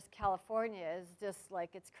Texas versus California is just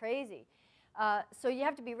like, it's crazy. So you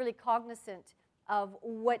have to be really cognizant of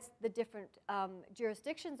what the different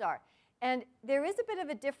jurisdictions are. And there is a bit of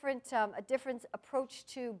a different approach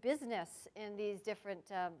to business in these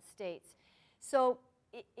different states. So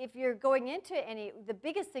if you're going into the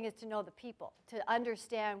biggest thing is to know the people, to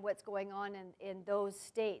understand what's going on in those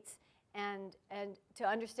states, and to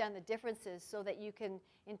understand the differences so that you can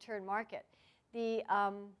in turn market. But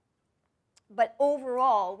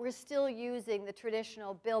overall, we're still using the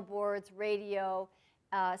traditional billboards, radio,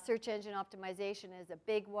 search engine optimization is a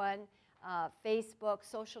big one. Facebook,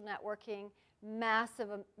 social networking,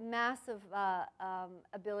 massive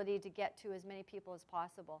ability to get to as many people as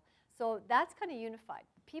possible. So that's kind of unified.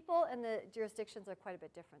 People and the jurisdictions are quite a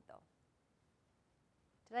bit different, though.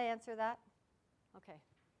 Did I answer that? Okay.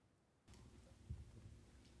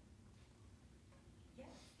 Yes.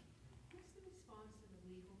 What's the response of the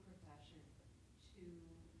legal profession to the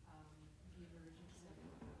emergence of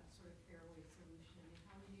sort of Fairway solution?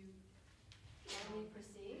 How do you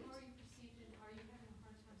perceive? How are you perceived, and are you having a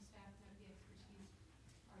hard time staffing up the expertise?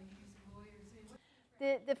 Are you using lawyers?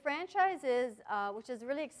 The franchise is, which is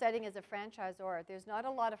really exciting as a franchisor, there's not a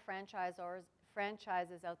lot of franchises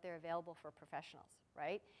out there available for professionals,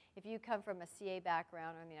 right? If you come from a CA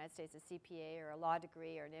background, or in the United States a CPA or a law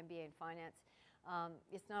degree or an MBA in finance,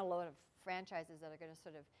 it's not a lot of franchises that are going to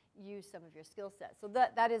sort of use some of your skill set. So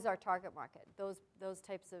that is our target market, those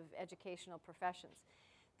types of educational professions.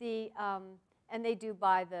 And they do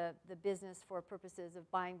buy the business for purposes of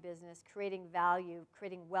buying business, creating value,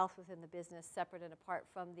 creating wealth within the business, separate and apart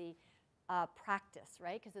from the practice,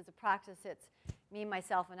 right? Because as a practice, it's me,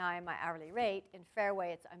 myself, and I, and my hourly rate. In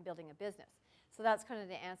Fairway, it's I'm building a business. So that's kind of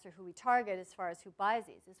the answer who we target as far as who buys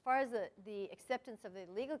these. As far as the acceptance of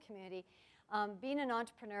the legal community, being an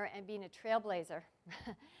entrepreneur and being a trailblazer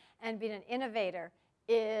and being an innovator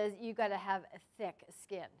is you got to have a thick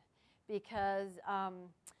skin, because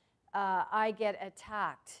I get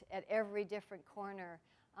attacked at every different corner.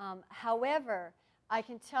 However, I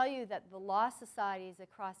can tell you that the law societies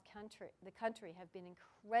across the country have been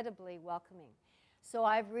incredibly welcoming. So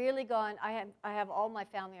I've really gone, I have all my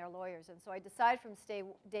family are lawyers, and so I decided from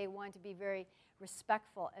day one to be very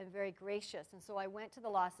respectful and very gracious. And so I went to the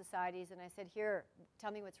law societies and I said, here,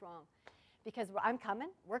 tell me what's wrong. Because I'm coming,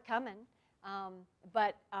 we're coming.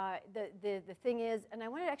 But the thing is, and I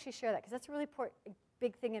wanted to actually share that because that's a really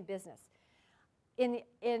big thing in business. I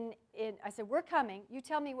said, we're coming. You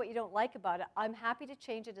tell me what you don't like about it. I'm happy to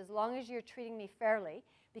change it as long as you're treating me fairly,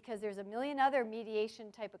 because there's a million other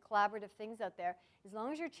mediation type of collaborative things out there. As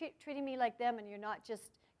long as you're treating me like them and you're not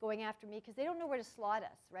just going after me, because they don't know where to slot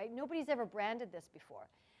us, right? Nobody's ever branded this before.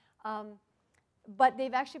 But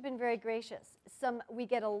they've actually been very gracious. We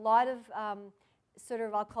get a lot of sort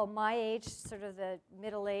of, I'll call my age, sort of the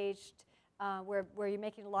middle-aged, where you're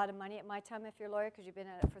making a lot of money at my time if you're a lawyer because you've been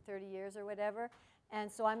at it for 30 years or whatever.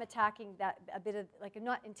 And so I'm attacking that a bit of, like,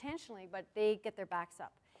 not intentionally, but they get their backs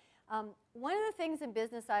up. One of the things in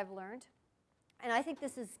business I've learned, and I think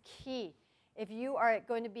this is key if you are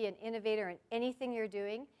going to be an innovator in anything you're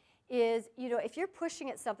doing, is, you know, if you're pushing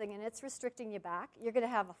at something and it's restricting you back, you're going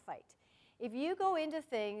to have a fight. If you go into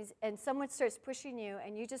things and someone starts pushing you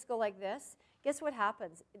and you just go like this, guess what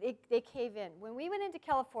happens? They cave in. When we went into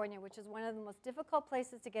California, which is one of the most difficult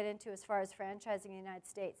places to get into as far as franchising in the United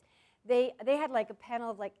States, they had like a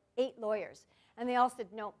panel of like 8 lawyers. And they all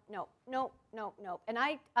said, no, no, no, no, no. And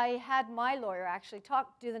I had my lawyer actually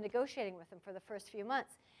do the negotiating with them for the first few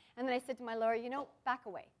months. And then I said to my lawyer, you know, back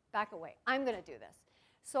away, back away. I'm going to do this.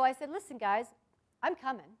 So I said, listen, guys, I'm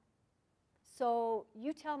coming. So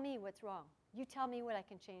you tell me what's wrong. You tell me what I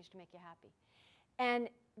can change to make you happy. And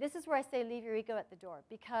this is where I say leave your ego at the door,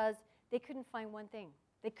 because they couldn't find one thing.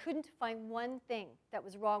 They couldn't find one thing that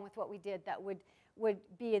was wrong with what we did that would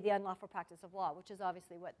be the unlawful practice of law, which is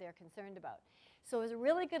obviously what they're concerned about. So it was a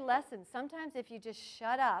really good lesson. Sometimes if you just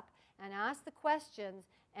shut up and ask the questions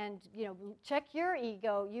and, you know, check your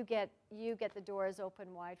ego, you get the doors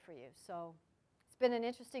open wide for you. So it's been an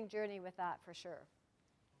interesting journey with that for sure.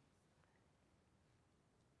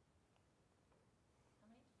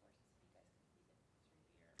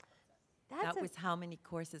 That was how many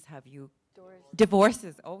courses have you?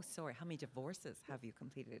 Divorces. Oh, sorry. How many divorces have you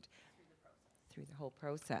completed through the whole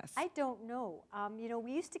process? I don't know. You know,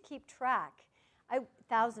 we used to keep track.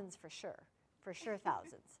 Thousands for sure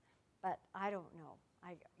thousands. But I don't know.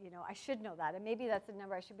 I should know that, and maybe that's a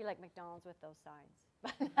number. I should be like McDonald's with those signs.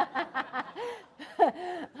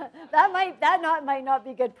 that might not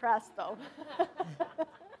be good press, though.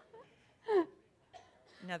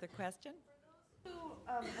 Another question? Who,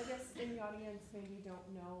 I guess in the audience maybe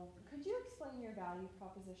don't know, could you explain your value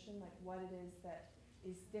proposition, like what it is that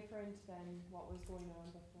is different than what was going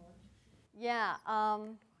on before? Yeah.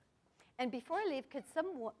 And before I leave, could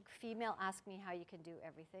some female ask me how you can do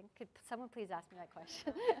everything? Could someone please ask me that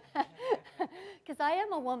question? Because I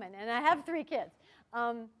am a woman and I have 3 kids.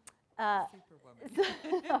 Superwoman.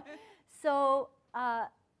 So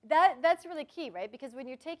that's really key, right? Because when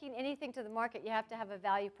you're taking anything to the market, you have to have a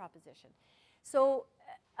value proposition. So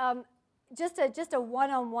just a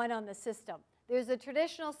one-on-one on the system. There's a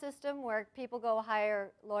traditional system where people go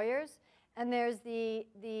hire lawyers, and there's the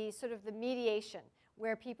sort of the mediation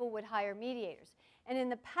where people would hire mediators. And in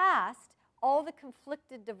the past, all the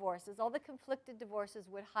conflicted divorces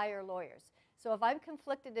would hire lawyers. So if I'm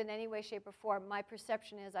conflicted in any way, shape, or form, my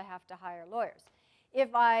perception is I have to hire lawyers.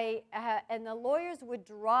 And the lawyers would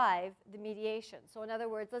drive the mediation. So in other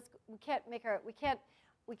words, we can't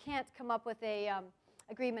come up with a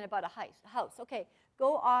agreement about a house. Okay,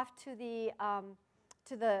 go off to the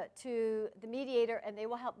mediator, and they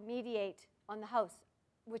will help mediate on the house,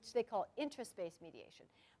 which they call interest-based mediation.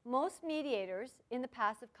 Most mediators in the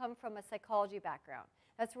past have come from a psychology background.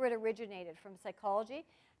 That's where it originated, from psychology.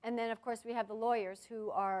 And then, of course, we have the lawyers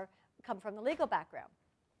who come from the legal background.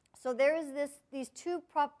 So there is these two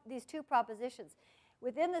propositions.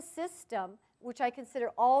 Within the system, which I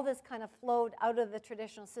consider all this kind of flowed out of the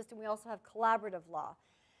traditional system, we also have collaborative law.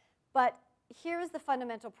 But here's the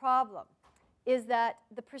fundamental problem, is that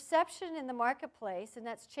the perception in the marketplace, and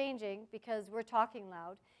that's changing because we're talking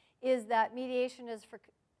loud, is that mediation is for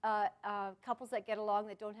couples that get along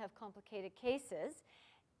that don't have complicated cases.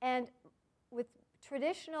 And with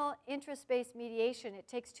traditional interest-based mediation, it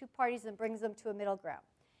takes 2 parties and brings them to a middle ground.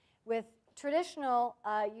 With Traditional,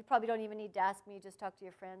 you probably don't even need to ask me. Just talk to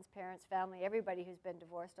your friends, parents, family, everybody who's been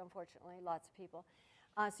divorced, unfortunately, lots of people.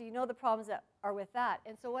 So you know the problems that are with that.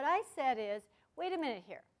 And so what I said is, wait a minute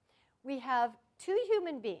here. We have two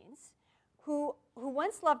human beings who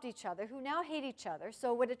once loved each other, who now hate each other.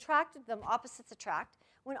 So what attracted them, opposites attract.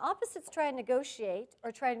 When opposites try and negotiate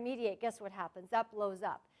or try and mediate, guess what happens? That blows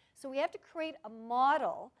up. So we have to create a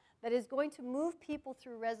model that is going to move people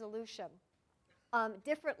through resolution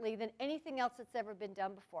differently than anything else that's ever been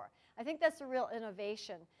done before. I think that's a real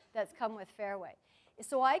innovation that's come with Fairway.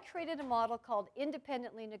 So I created a model called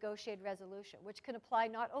independently negotiated resolution, which can apply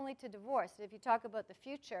not only to divorce. If you talk about the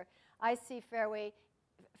future, I see Fairway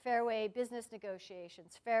business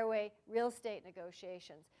negotiations, Fairway real estate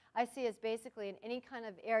negotiations. I see as basically in any kind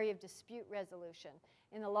of area of dispute resolution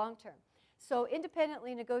in the long term. So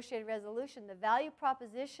independently negotiated resolution, the value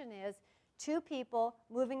proposition is two people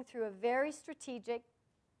moving through a very strategic,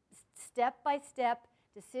 step-by-step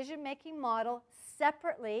decision-making model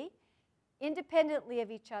separately, independently of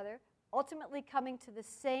each other, ultimately coming to the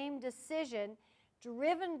same decision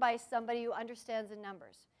driven by somebody who understands the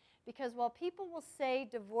numbers. Because while people will say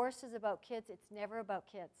divorce is about kids, it's never about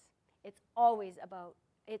kids. It's always about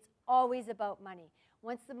money.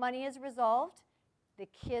 Once the money is resolved,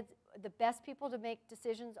 the best people to make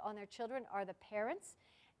decisions on their children are the parents.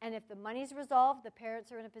 And if the money's resolved, the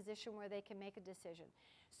parents are in a position where they can make a decision.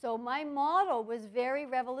 So my model was very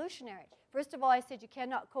revolutionary. First of all, I said you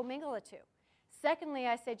cannot commingle the two. Secondly,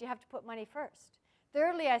 I said you have to put money first.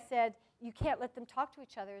 Thirdly, I said you can't let them talk to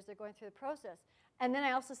each other as they're going through the process. And then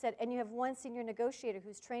I also said, and you have one senior negotiator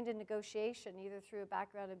who's trained in negotiation, either through a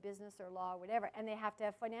background in business or law or whatever, and they have to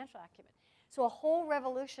have financial acumen. So a whole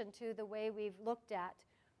revolution to the way we've looked at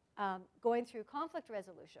going through conflict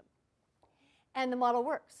resolution. And the model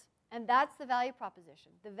works. And that's the value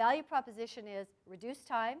proposition. The value proposition is reduce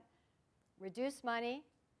time, reduce money,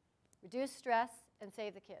 reduce stress, and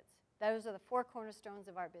save the kids. Those are the four cornerstones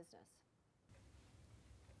of our business.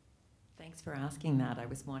 Thanks for asking that. I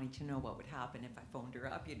was wanting to know what would happen if I phoned her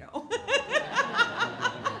up, you know.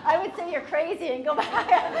 I would say you're crazy and go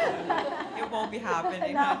back. It won't be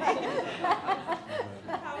happening, No. honey.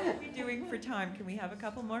 How are we doing for time? Can we have a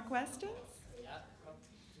couple more questions?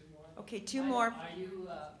 Okay, two more. Are you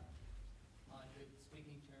on good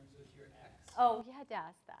speaking terms with your ex? Oh, you had to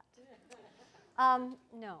ask that.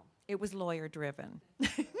 No. It was lawyer-driven.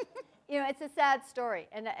 You know, it's a sad story.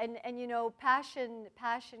 And you know, passion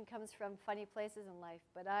comes from funny places in life.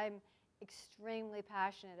 But I'm extremely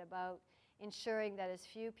passionate about ensuring that as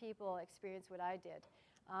few people experience what I did.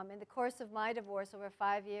 In the course of my divorce, over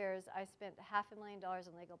 5 years, I spent $500,000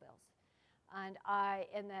 in legal bills. And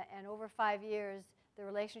over 5 years, the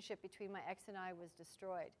relationship between my ex and I was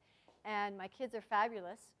destroyed. And my kids are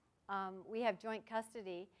fabulous. We have joint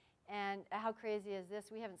custody. And how crazy is this?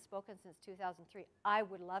 We haven't spoken since 2003. I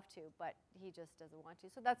would love to, but he just doesn't want to.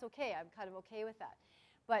 So that's okay. I'm kind of okay with that.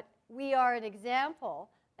 But we are an example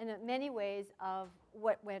in many ways of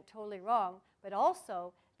what went totally wrong, but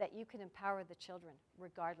also that you can empower the children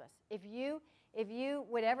regardless. If you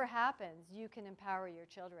whatever happens, you can empower your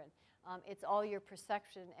children. It's all your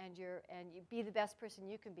perception, and you be the best person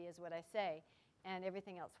you can be is what I say, and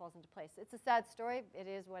everything else falls into place. It's a sad story. It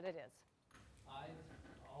is what it is. I've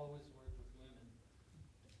always worked with women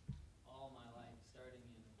all my life, starting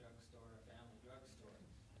in a drugstore, a family drugstore.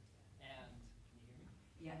 And, can you hear me?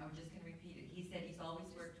 Yeah, I'm just going to repeat it. He said he's always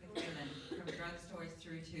worked with women from drugstores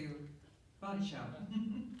through to body shop. And,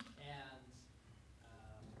 I'm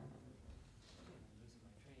losing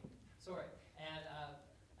my train. Sorry. And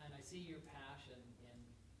I see your passion in,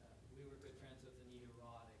 we were good friends with Anita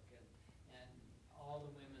Roddick and all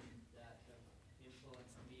the women that have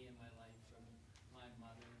influenced me in my life, from my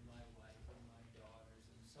mother and my wife and my daughters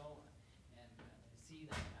and so on. And I see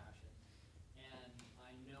that passion. And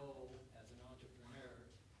I know as an entrepreneur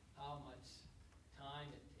how much time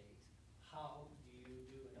it takes. How do you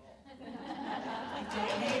do it all?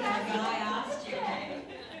 Hey, I asked you.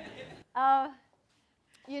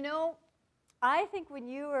 You know, I think when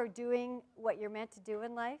you are doing what you're meant to do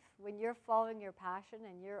in life, when you're following your passion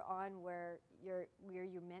and you're on where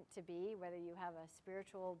you're meant to be, whether you have a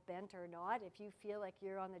spiritual bent or not, if you feel like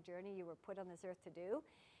you're on the journey you were put on this earth to do,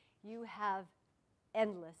 you have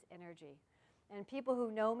endless energy. And people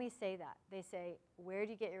who know me say that. They say, where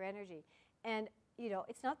do you get your energy? And, you know,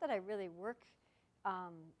 it's not that I really work,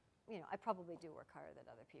 you know, I probably do work harder than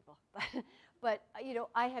other people. But you know,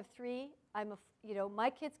 I have three. You know, my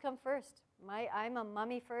kids come first. I'm a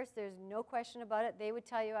mummy first. There's no question about it. They would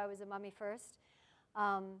tell you I was a mummy first.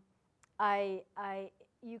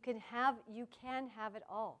 You can have it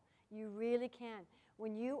all. You really can.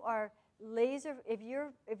 When you are if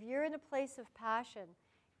you're in a place of passion,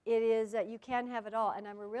 it is that you can have it all. And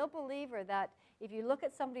I'm a real believer that if you look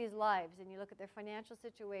at somebody's lives and you look at their financial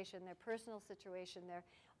situation, their personal situation,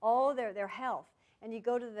 their health, and you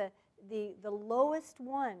go to the lowest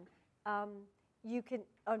one, you can,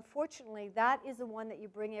 unfortunately, that is the one that you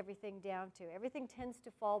bring everything down to. Everything tends to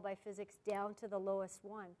fall by physics down to the lowest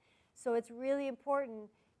one. So it's really important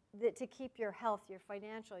to keep your health, your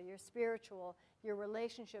financial, your spiritual, your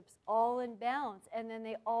relationships all in balance, and then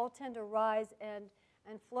they all tend to rise and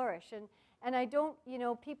flourish. And I don't,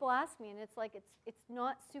 people ask me, and it's like it's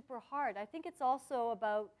not super hard. I think it's also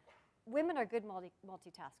about, women are good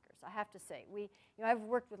multitaskers, I have to say. I've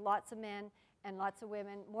worked with lots of men and lots of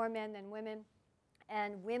women, more men than women,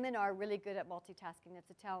 and women are really good at multitasking. It's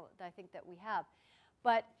a talent I think that we have.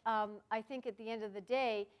 But I think at the end of the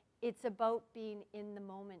day, it's about being in the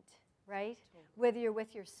moment, right? Totally. Whether you're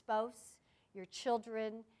with your spouse, your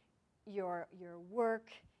children, your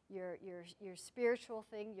work, your spiritual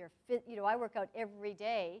thing, I work out every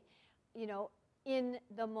day, in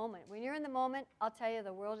the moment. When you're in the moment, I'll tell you,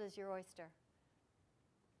 the world is your oyster.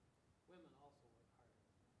 Women also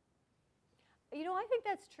work harder. I think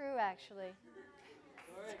that's true, actually.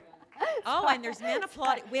 Oh, and there's men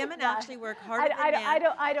applauding. Women actually work harder than men. I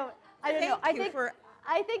don't know.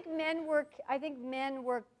 I think men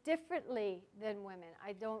work differently than women.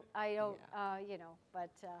 I don't.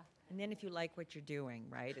 But. And then if you like what you're doing,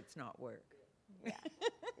 right, it's not work. Yeah,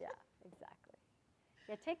 exactly.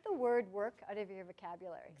 Yeah, take the word work out of your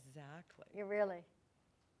vocabulary. Exactly. You really.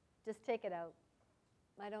 Just take it out.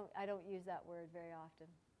 I don't use that word very often.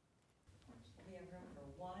 We have room for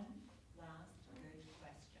one last good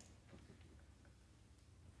question.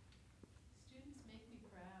 Students make me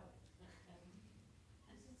proud.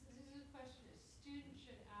 This is a question a student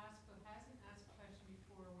should ask who hasn't asked a question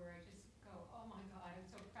before, where I just go, oh my God, I'm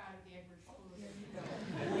so proud of the Edward School.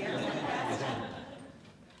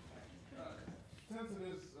 Since it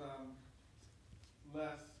is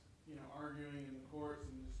less, arguing in the courts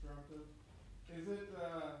and destructive, is it,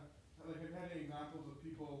 have you had any examples of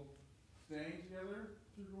people staying together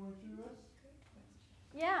through going through this?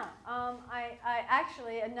 Yeah, I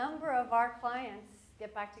actually, a number of our clients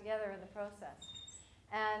get back together in the process.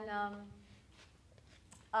 And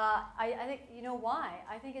I think, why?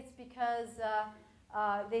 I think it's because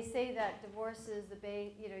they say that divorce is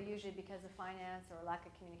usually because of finance or lack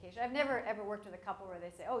of communication. I've never ever worked with a couple where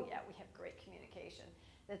they say, oh yeah, we have great communication.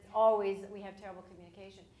 That's always, we have terrible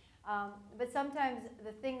communication. But sometimes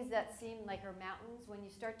the things that seem like are mountains, when you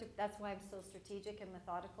start to, that's why I'm so strategic and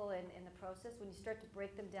methodical in the process, when you start to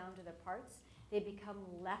break them down to their parts, they become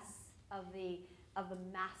less of the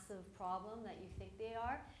massive problem that you think they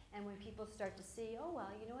are. And when people start to see, oh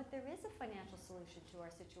well, you know what, there is a financial solution to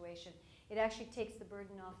our situation, it actually takes the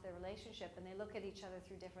burden off their relationship, and they look at each other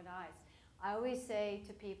through different eyes. I always say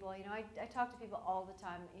to people, I talk to people all the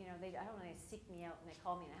time, I don't know, they seek me out and they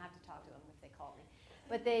call me, and I have to talk to them if they call me.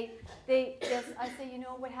 But I say,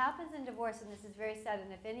 what happens in divorce, and this is very sad,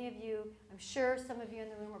 and if any of you, I'm sure some of you in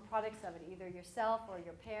the room are products of it, either yourself or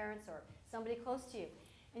your parents or somebody close to you.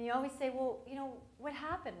 And you always say, well, what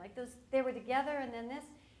happened? Like they were together and then this.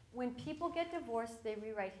 When people get divorced, they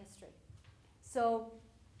rewrite history. So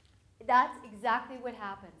that's exactly what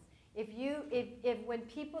happens. If when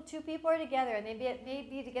two people are together and they may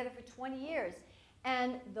be together for 20 years,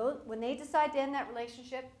 and when they decide to end that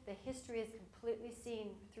relationship, the history is completely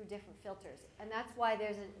seen through different filters, and that's why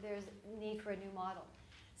there's a need for a new model.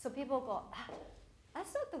 So people go,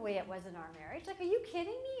 that's not the way it was in our marriage. Like, are you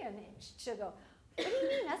kidding me? And she'll go, what do you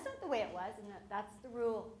mean? That's not the way it was. And that's the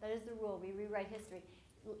rule. That is the rule. We rewrite history.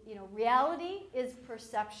 Reality is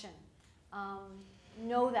perception.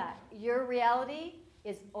 Know that your reality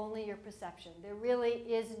is only your perception. There really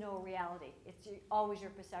is no reality. It's always your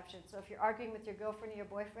perception. So if you're arguing with your girlfriend or your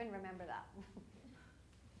boyfriend, remember that.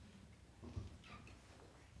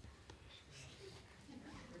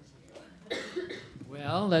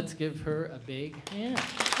 Well, let's give her a big hand.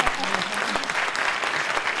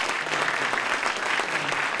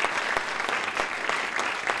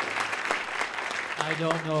 I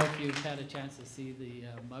don't know if you've had a chance to see the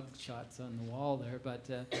mug shots on the wall there, but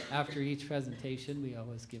after each presentation, we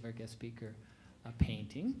always give our guest speaker a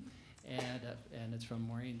painting, and it's from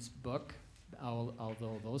Maureen's book,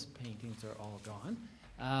 although those paintings are all gone.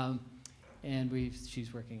 And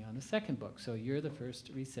she's working on a second book, so you're the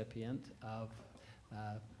first recipient of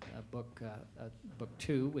book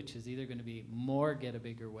 2, which is either going to be More Get a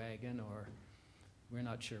Bigger Wagon, or we're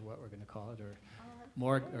not sure what we're going to call it, or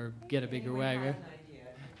More or Get a Bigger Wagon.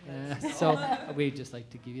 So we'd just like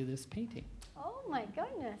to give you this painting. Oh my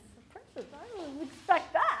goodness, a princess! I didn't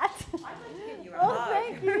expect that. I'd like to give you a Oh, hug.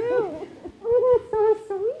 thank you. Oh, that's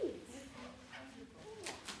so sweet.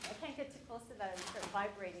 I can't get too close to that. It'll start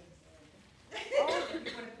vibrating. Oh, you want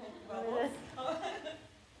to pull the bubbles?